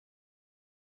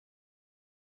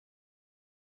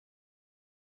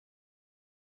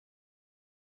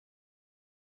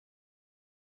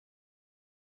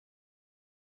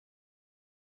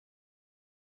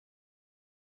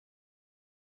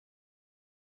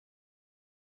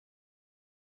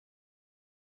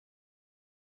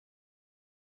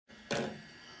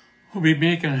We'll be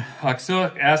making an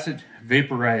oxalic acid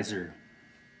vaporizer.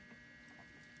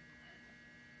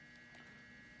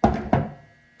 I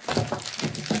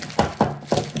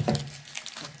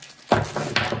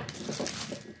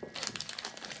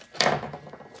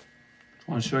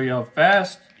want to show you how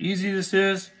fast, easy this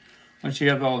is. Once you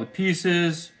have all the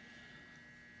pieces.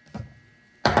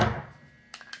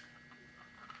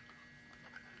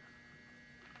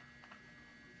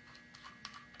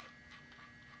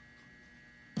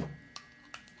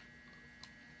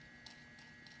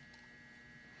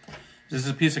 This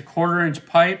is a piece of 1/4-inch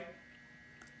pipe,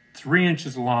 3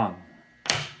 inches long.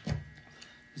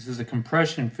 This is a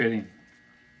compression fitting.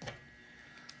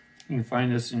 You can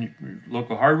find this in your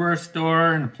local hardware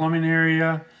store, in the plumbing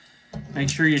area. Make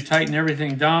sure you tighten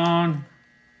everything down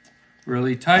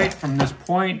really tight from this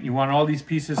point. You want all these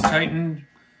pieces tightened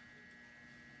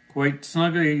quite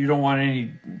snugly. You don't want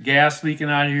any gas leaking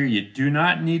out of here. You do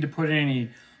not need to put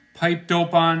any pipe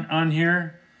dope on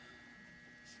here.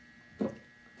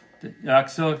 The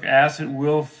oxalic acid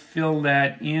will fill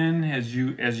that in as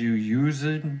you use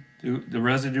it. The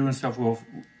residue and stuff will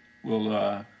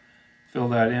fill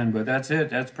that in, but that's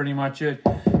it. That's pretty much it.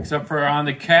 Except for on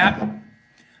the cap,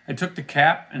 I took the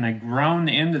cap and I ground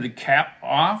the end of the cap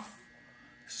off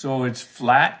so it's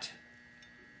flat.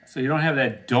 So you don't have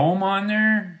that dome on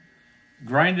there.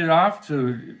 Grind it off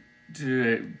to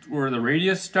where the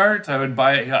radius starts. I would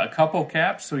buy a couple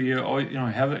caps so you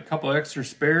have a couple extra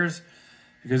spares,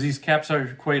 because these caps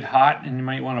are quite hot and you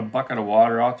might want a bucket of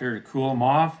water out there to cool them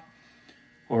off.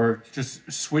 Or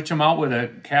just switch them out with a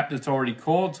cap that's already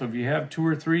cold. So if you have 2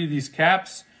 or 3 of these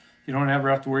caps, you don't ever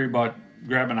have to worry about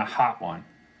grabbing a hot one.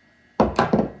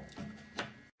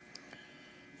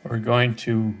 We're going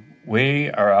to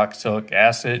weigh our oxalic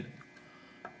acid.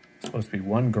 It's supposed to be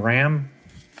 1 gram.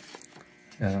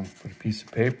 Put a piece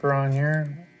of paper on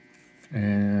here.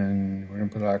 And we're going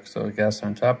to put oxalic acid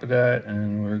on top of that.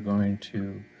 And we're going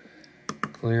to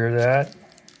clear that.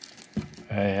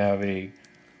 I have a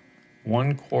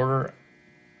 1/4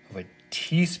 of a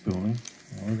teaspoon.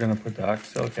 We're going to put the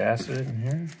oxalic acid in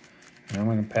here, and I'm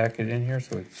going to pack it in here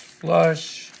so it's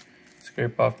flush.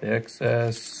 Scrape off the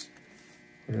excess,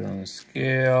 put it on the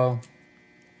scale,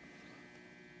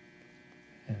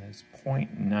 and it's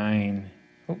 0.9.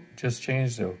 Oh, just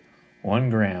changed to 1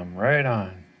 gram, right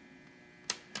on.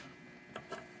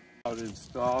 How to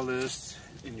install this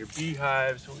in your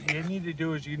beehive. So what you need to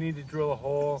do is you need to drill a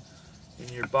hole in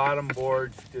your bottom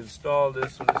board to install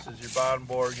this. So this is your bottom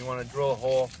board. You want to drill a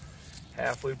hole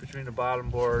halfway between the bottom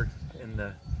board and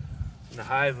the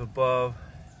hive above.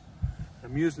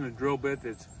 I'm using a drill bit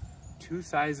that's 2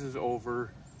 sizes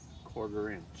over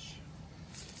 1/4 inch.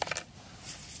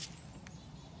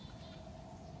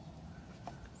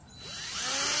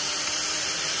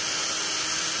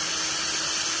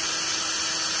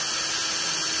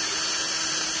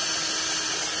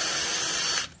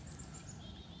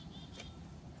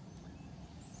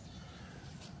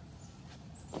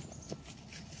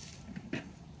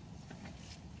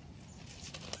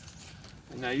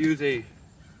 And I use a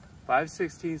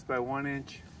 5/16 by 1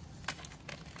 inch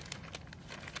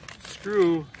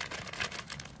screw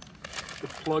to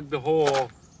plug the hole.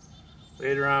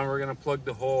 Later on, we're going to plug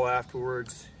the hole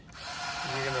afterwards.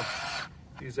 And you're going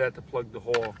to use that to plug the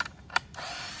hole.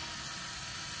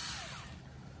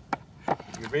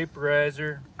 Your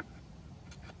vaporizer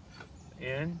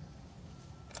in.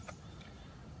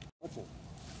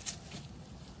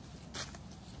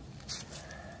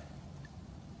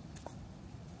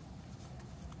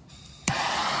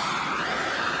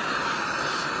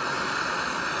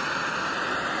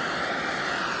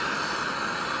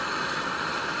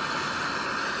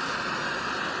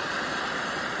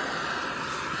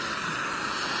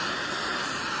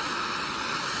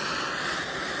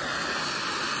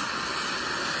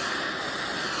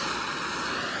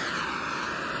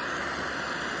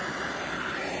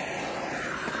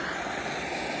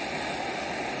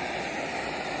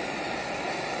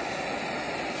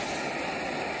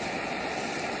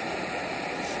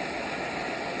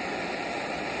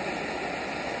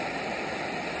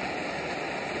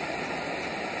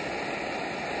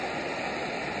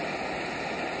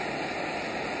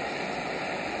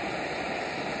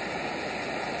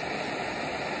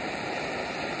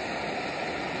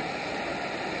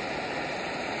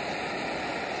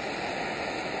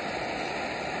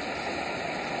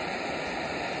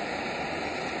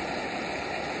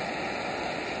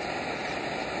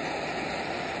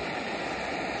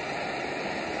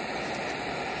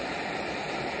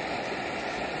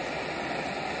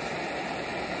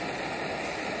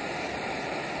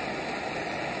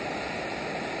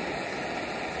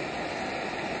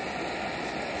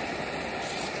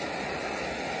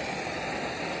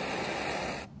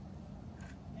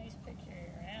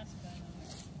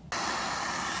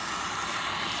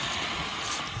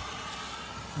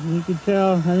 You can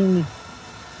tell, I mean,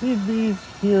 these bees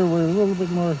here were a little bit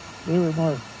more, they were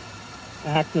more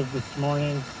active this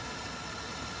morning.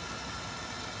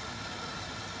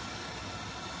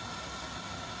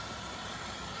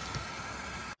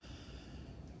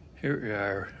 Here we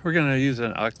are. We're going to use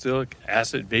an oxalic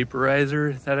acid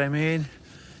vaporizer that I made.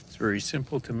 It's very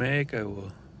simple to make. I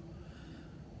will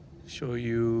show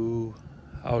you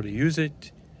how to use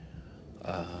it.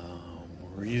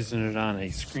 We're using it on a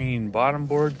screen bottom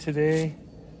board today.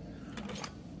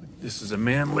 This is a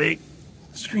Man Lake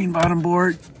screen bottom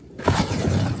board.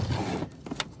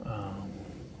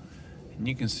 And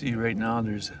you can see right now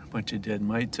there's a bunch of dead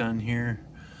mites on here.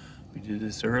 We did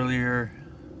this earlier.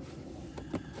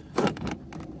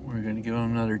 We're going to give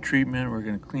them another treatment. We're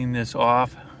going to clean this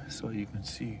off so you can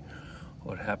see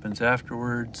what happens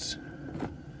afterwards.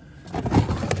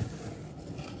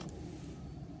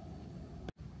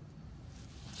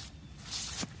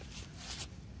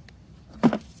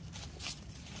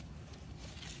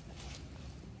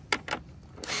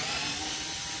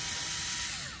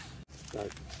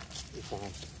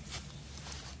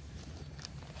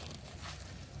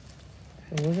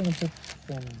 So we're going to put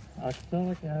some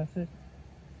oxalic acid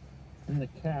in the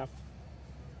cap.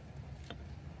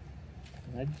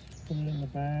 And I just put it in the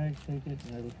bag, take it,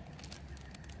 and I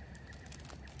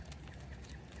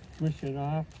swish it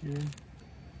off here.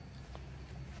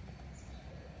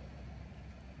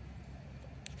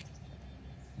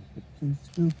 Put 2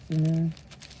 scoops in there.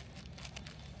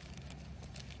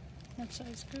 What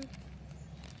size scoop?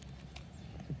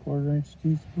 A 1/4-inch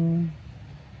teaspoon.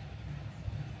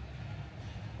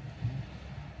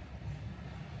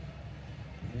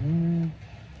 And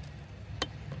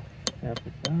tap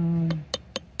it down.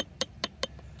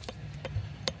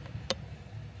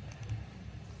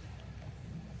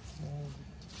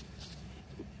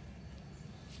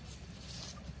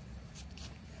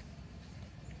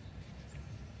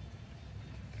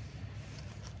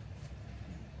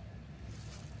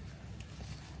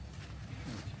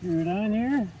 Screw it on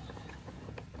here.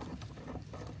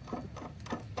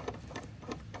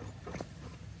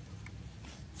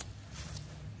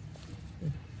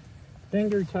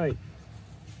 Finger tight.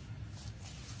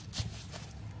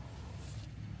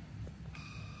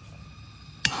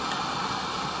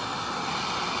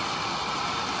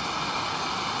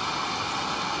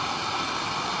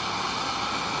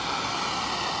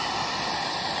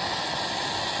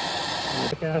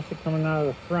 The acid coming out of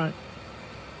the front.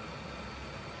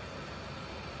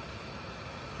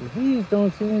 The bees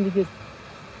don't seem to get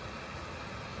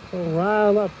so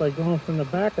riled up by going from the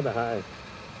back of the hive.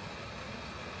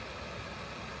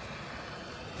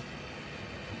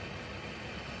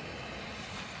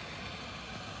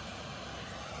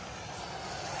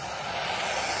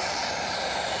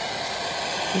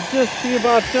 Should just be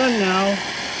about done now.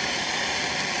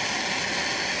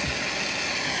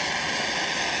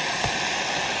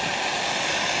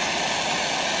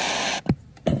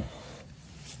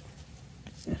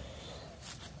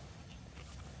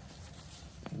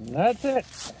 And that's it.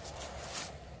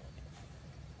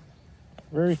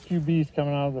 Very few bees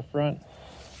coming out of the front.